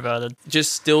you're introverted,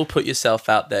 just still put yourself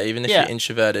out there, even if you're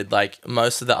introverted. Like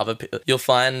most of the other people, you'll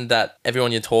find that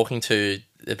everyone you're talking to,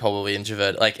 they're probably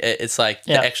introverted. Like it's like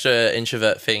the extra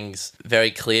introvert thing's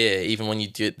very clear even when you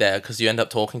do it there, because you end up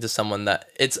talking to someone that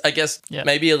it's, I guess,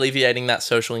 maybe alleviating that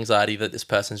social anxiety that this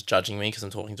person's judging me because I'm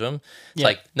talking to them. It's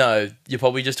like, no, you're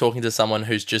probably just talking to someone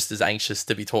who's just as anxious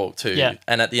to be talked to.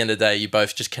 And at the end of the day, you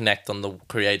both just connect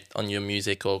on your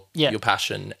music or your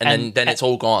passion, and then it's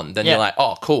all gone. Then you're like,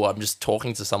 oh, cool, I'm just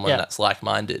talking to someone that's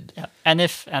like-minded. And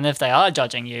if they are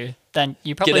judging you, then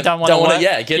you probably don't want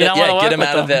to get them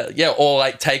out of there, or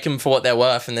like take them for what they're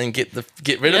worth, and then get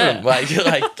rid of them. Like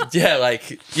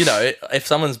you know, if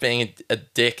someone's being a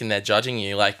dick and they're judging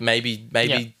you, like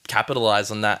maybe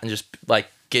capitalize on that and just like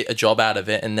get a job out of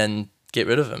it, and then get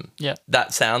rid of them.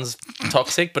 That sounds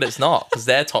toxic, but it's not, because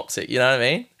they're toxic. You know what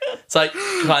I mean? It's like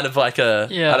kind of like I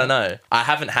don't know. I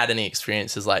haven't had any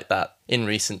experiences like that in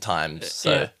recent times,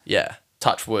 so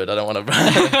touch wood. I don't want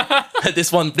to.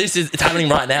 It's happening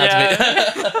right now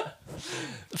to me.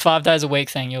 5 days a week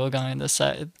thing, you were going to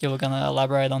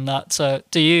elaborate on that. So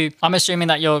I'm assuming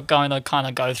that you're going to kind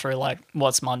of go through like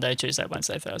what's Monday, Tuesday,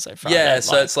 Wednesday, Thursday, Friday. Yeah,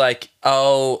 so it's like,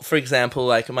 for example,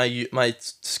 like my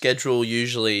schedule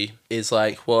usually is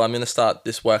like, well, I'm going to start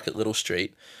this work at Little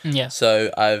Street. Yeah.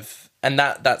 So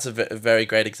that's a very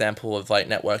great example of like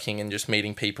networking and just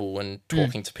meeting people and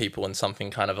talking to people and something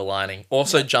kind of aligning.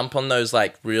 Also jump on those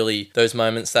those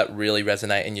moments that really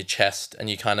resonate in your chest and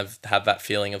you kind of have that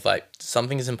feeling of like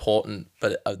something is important,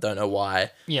 but I don't know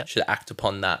why. Yeah. Should act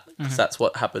upon that because that's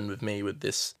what happened with me with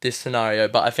this scenario.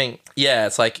 But I think,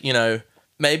 it's like,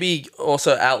 maybe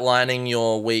also outlining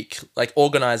your week, like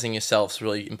organizing yourself is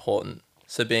really important.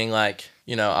 So being like,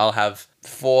 I'll have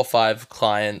 4 or 5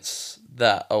 clients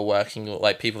that are working,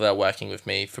 like people that are working with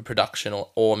me for production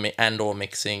or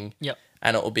mixing. Yep.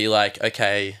 And it will be like,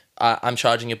 okay, I'm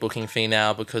charging a booking fee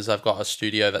now because I've got a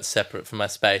studio that's separate from my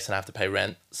space and I have to pay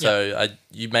rent. So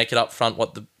you make it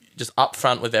upfront just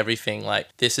upfront with everything. Like,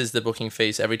 this is the booking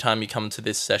fees. Every time you come to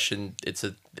this session,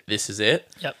 this is it.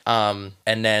 Yep. And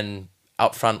then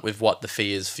upfront with what the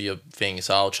fee is for your thing.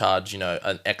 So I'll charge,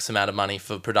 an X amount of money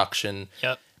for production.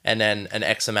 Yep. And then an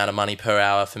X amount of money per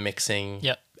hour for mixing.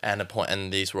 Yep.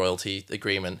 And these royalty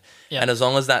agreement. Yep. And as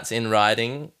long as that's in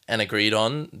writing and agreed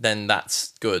on, then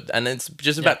that's good. And it's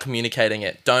just about communicating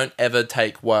it. Don't ever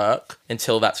take work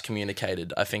until that's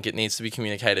communicated. I think it needs to be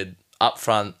communicated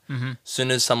upfront. Mm-hmm. Soon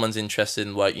as someone's interested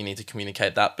in work, you need to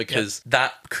communicate that because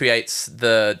that creates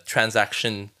the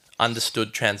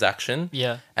understood transaction.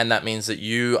 Yeah. And that means that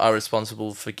you are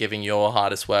responsible for giving your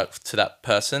hardest work to that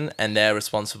person and they're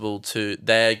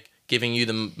giving you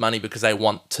the money because they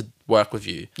want to work with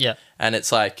you. Yeah. And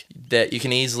it's like that you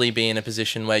can easily be in a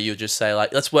position where you'll just say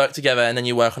like, let's work together. And then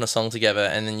you work on a song together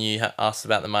and then you ask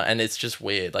about the money. And it's just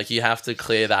weird. Like, you have to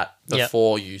clear that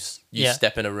before you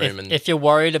step in a room. If you're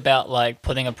worried about like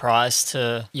putting a price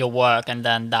to your work and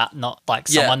then that not like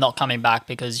someone not coming back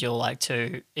because you're like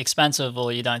too expensive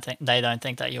or they don't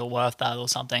think that you're worth that or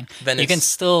something, then you can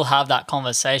still have that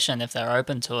conversation if they're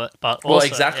open to it. But also,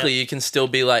 exactly. You can still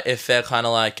be like, if they're kind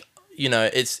of like,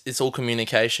 it's all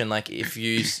communication. Like, if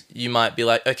you might be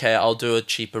like, okay, I'll do a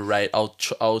cheaper rate.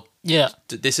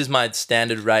 This is my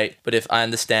standard rate. But if I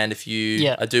understand if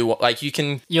you do what, like, you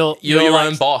can, you're your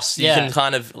own boss. You can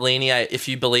kind of lineate if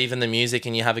you believe in the music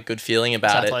and you have a good feeling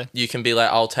about it. You can be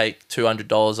like, I'll take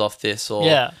 $200 off this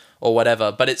or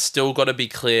whatever. But it's still got to be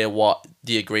clear what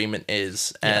the agreement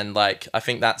is. And like, I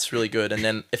think that's really good. And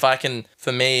then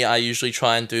for me, I usually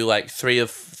try and do like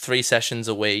 3 sessions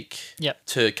a week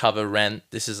to cover rent.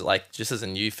 This is like just as a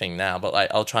new thing now, but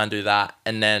like I'll try and do that.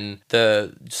 And then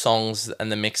the songs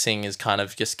and the mixing is kind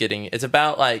of just it's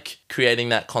about like creating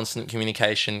that constant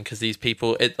communication because these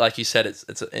people, like you said, it's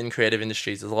in creative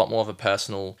industries, there's a lot more of a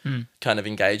personal kind of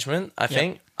engagement, I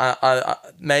think. I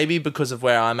maybe because of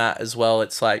where I'm at as well,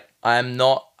 it's like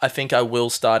I think I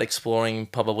will start exploring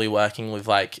probably working with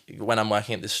like when I'm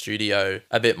working at the studio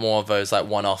a bit more of those like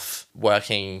one-off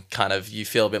working kind of, you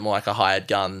feel a bit more like a hired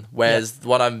gun. Whereas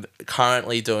what I'm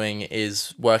currently doing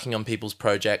is working on people's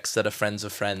projects that are friends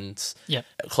of friends,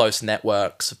 close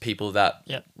networks of people that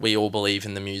we all believe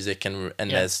in the music and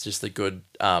there's just a good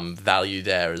value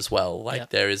there as well. Like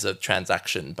there is a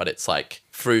transaction, but it's like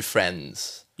through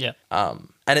friends. Yeah.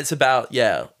 And it's about,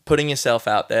 putting yourself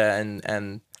out there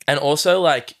and also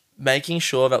like making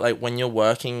sure that like when you're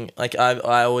working, like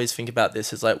I always think about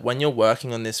this is like when you're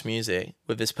working on this music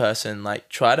with this person, like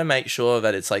try to make sure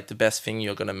that it's like the best thing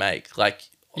you're going to make. Like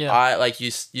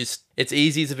it's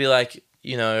easy to be like,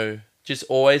 just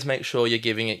always make sure you're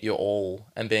giving it your all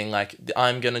and being like,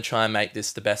 I'm going to try and make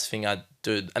this the best thing I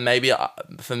do. And maybe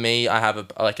for me, I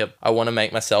have I want to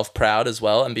make myself proud as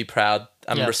well and be proud.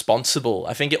 I'm responsible.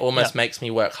 I think it almost makes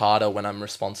me work harder when I'm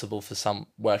responsible for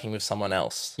working with someone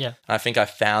else. Yeah. And I think I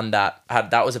found that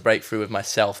was a breakthrough with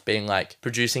myself, being like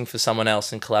producing for someone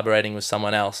else and collaborating with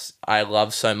someone else. I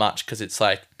love so much because it's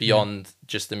like beyond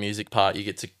just the music part. You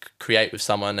get to create with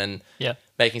someone and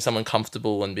making someone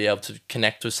comfortable and be able to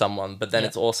connect with someone. But then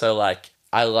it's also like,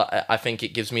 I think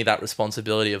it gives me that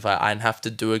responsibility of I have to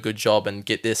do a good job and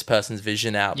get this person's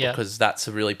vision out because that's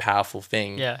a really powerful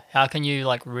thing. Yeah. How can you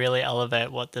like really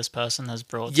elevate what this person has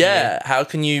brought to you? Yeah. How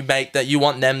can you make that? You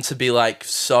want them to be like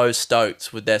so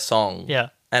stoked with their song. Yeah.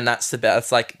 And that's the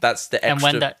best. Like that's the extra.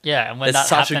 And when that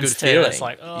such happens a good too, feeling. it's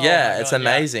like, oh it's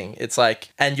amazing. It's like,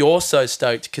 and you're so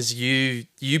stoked because you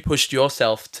pushed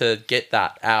yourself to get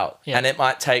that out. Yeah. And it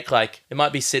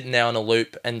might be sitting there on a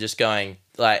loop and just going.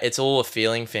 Like, it's all a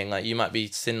feeling thing. Like, you might be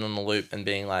sitting on the loop and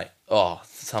being like, oh,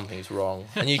 something's wrong.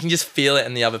 And you can just feel it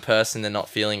in the other person, they're not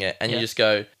feeling it. And you just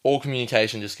go, all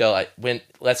communication, just go like,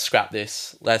 let's scrap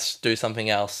this, let's do something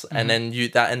else. And then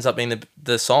that ends up being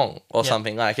the song or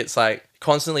something. Like, it's like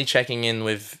constantly checking in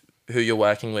with who you're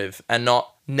working with and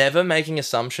never making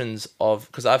assumptions of,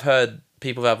 because I've heard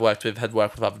people that I've worked with had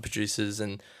worked with other producers,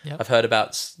 and I've heard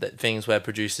about things where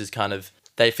producers kind of,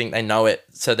 they think they know it,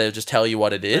 so they'll just tell you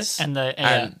what it is,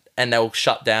 and they'll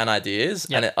shut down ideas,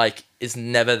 and it like is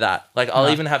never that. Like, I'll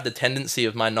even have the tendency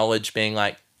of my knowledge being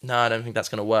like, no, I don't think that's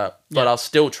gonna work, but I'll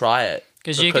still try it.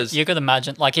 Because you could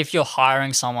imagine, like, if you're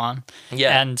hiring someone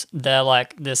and they're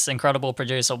like this incredible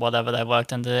producer, whatever, they've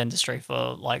worked in the industry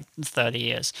for like 30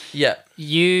 years. Yeah.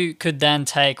 You could then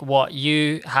take what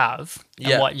you have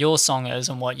and what your song is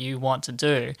and what you want to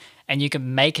do, and you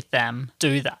can make them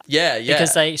do that. Yeah, yeah.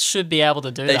 Because they should be able to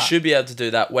do that. They should be able to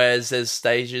do that. Whereas there's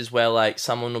stages where like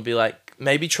someone will be like,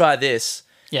 maybe try this.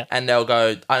 Yeah. And they'll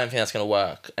go, I don't think that's going to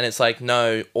work. And it's like,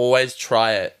 no, always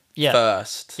try it.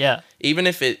 First. Yeah. Even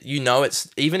if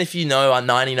even if you know on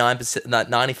 99%, that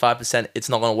 95% it's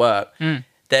not going to work.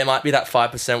 There might be that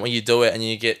 5% when you do it and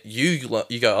you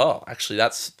go, oh, actually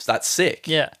that's sick.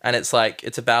 Yeah. And it's like,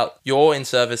 it's about, you're in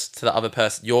service to the other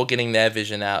person. You're getting their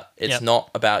vision out. It's not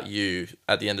about you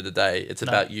at the end of the day. It's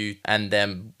about you and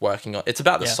them working on, it's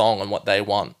about the song and what they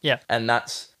want. Yeah. And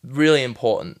that's really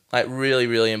important. Like, really,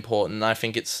 really important. I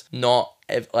think it's not,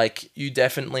 like, you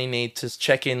definitely need to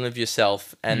check in with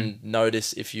yourself and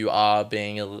notice if you are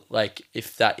being like,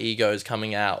 if that ego is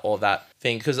coming out or that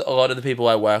thing, because a lot of the people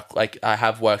I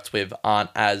have worked with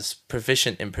aren't as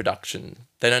proficient in production.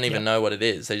 They don't even know what it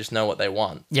is. They just know what they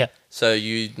want. Yeah. So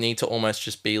you need to almost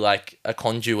just be like a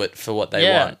conduit for what they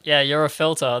want. Yeah, you're a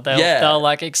filter. They'll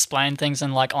like explain things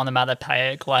in like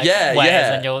onomatopoeic like ways,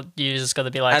 and you just got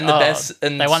to be like, and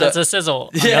they want it to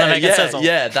sizzle. I'm gonna make it sizzle.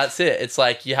 Yeah, that's it. It's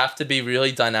like you have to be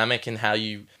really dynamic in how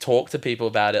you talk to people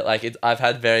about it. Like, I've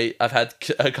had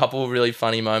a couple of really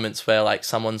funny moments where like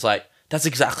someone's like, that's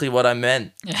exactly what I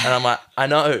meant, and I'm like, I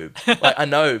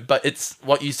know, but it's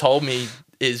what you told me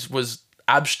was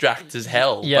abstract as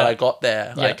hell, but I got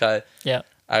there. Like,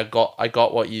 I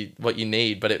got what you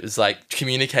need, but it was like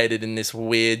communicated in this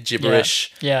weird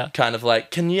gibberish kind of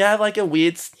like, can you have like a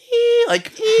weird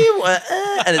like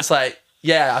and it's like,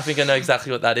 I think I know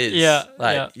exactly what that is.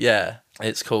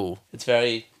 It's cool. It's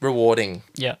very rewarding.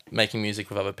 Yeah. Making music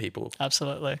with other people.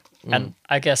 Absolutely. And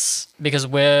I guess because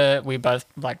we both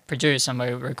like produce and we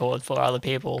record for other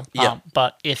people.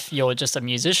 But if you're just a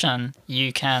musician,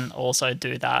 you can also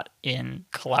do that in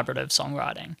collaborative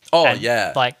songwriting. Oh,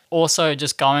 and like also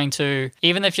just going to,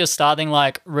 even if you're starting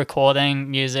like recording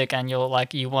music and you're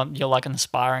like an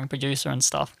aspiring producer and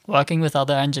stuff, working with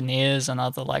other engineers and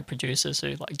other like producers who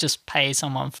like just pay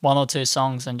someone 1 or 2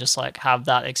 songs and just like have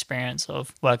that experience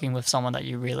of working with someone that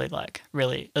you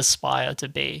really aspire to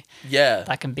be. Yeah.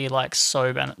 That can be like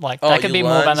that can be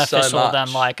more beneficial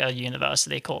than like a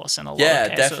university course in a lot of cases.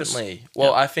 Yeah, definitely.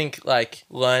 Well, I think like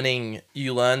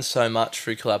you learn so much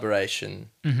through collaboration,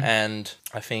 and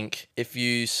I think if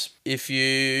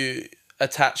you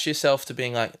attach yourself to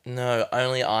being like, no,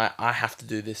 only I have to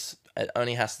do this. It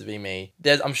only has to be me.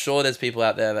 I'm sure there's people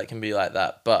out there that can be like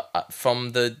that, but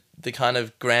from the kind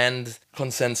of grand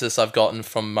consensus I've gotten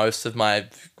from most of my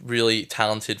really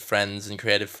talented friends and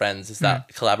creative friends is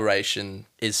that collaboration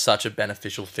is such a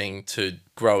beneficial thing to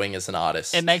growing as an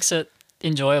artist. It makes it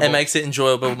enjoyable. It makes it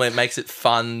enjoyable. It makes it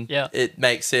fun. Yeah. It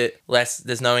makes it less,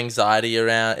 there's no anxiety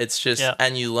around. It's just,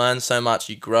 and you learn so much,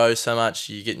 you grow so much,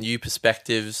 you get new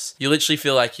perspectives. You literally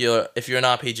feel like if you're an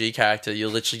RPG character, you're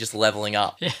literally just leveling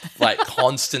up like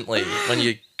constantly when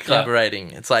you're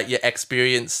collaborating. It's like your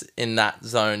experience in that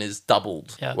zone is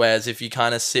doubled. Yeah. Whereas if you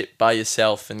kind of sit by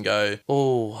yourself and go,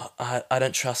 oh, I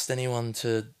don't trust anyone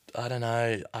to, I don't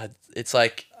know. It's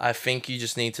like, I think you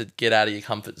just need to get out of your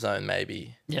comfort zone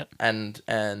maybe. Yep.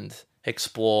 And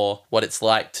explore what it's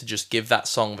like to just give that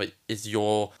song that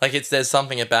is there's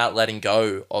something about letting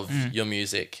go of your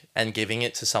music and giving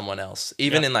it to someone else.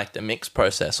 Even in like the mix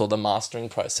process or the mastering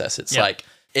process, it's like,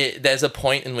 there's a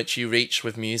point in which you reach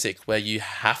with music where you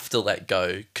have to let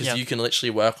go because you can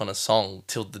literally work on a song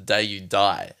till the day you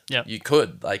die. Yep. You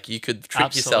could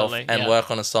trick yourself and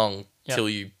work on a song till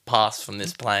you pass from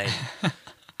this plane.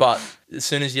 But as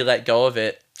soon as you let go of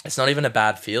it, it's not even a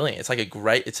bad feeling. It's like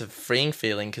it's a freeing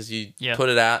feeling because you put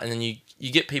it out and then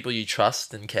you get people you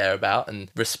trust and care about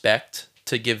and respect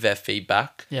to give their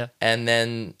feedback. Yeah. And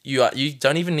then you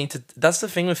don't even need to, that's the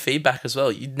thing with feedback as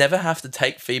well. You never have to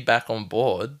take feedback on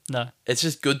board. No. It's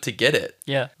just good to get it.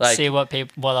 Yeah. Like, see what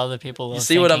other people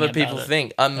see what other people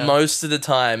think. Most of the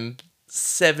time,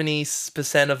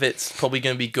 70% of it's probably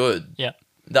going to be good. Yeah.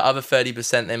 the other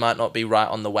 30%, they might not be right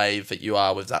on the wave that you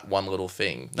are with that one little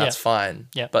thing. That's fine.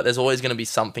 Yeah. But there's always going to be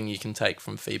something you can take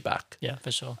from feedback. Yeah,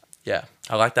 for sure. Yeah.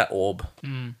 I like that orb.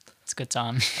 It's a good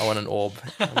time. I want an orb.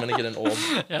 I'm going to get an orb.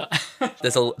 Yeah.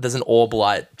 There's an orb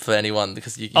light for anyone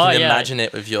because you can imagine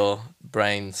it with your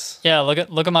brains. Yeah, look at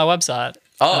my website.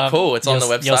 Oh, cool. It's on the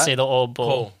website. You'll see the orb ball.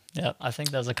 Cool. Yeah, I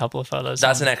think there's a couple of photos.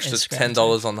 That's an extra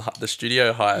 $10 on the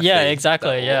studio hire. Yeah,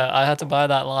 exactly. Yeah, I had to buy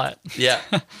that light. Yeah.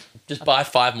 Just buy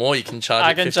 5 more, you can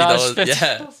charge $50. Charge $50.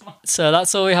 Yeah. So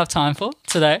that's all we have time for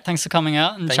today. Thanks for coming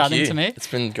out and chatting to me. It's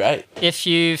been great. If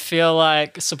you feel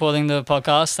like supporting the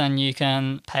podcast, then you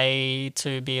can pay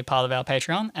to be a part of our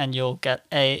Patreon and you'll get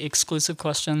a exclusive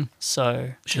question.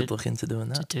 So should look into doing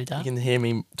that. To do that. You can hear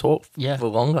me talk for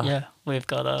longer. Yeah. We've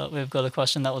got a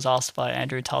question that was asked by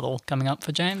Andrew Tuttle coming up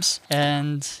for James.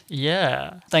 And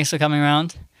yeah, thanks for coming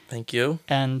around. Thank you.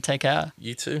 And take care.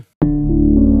 You too.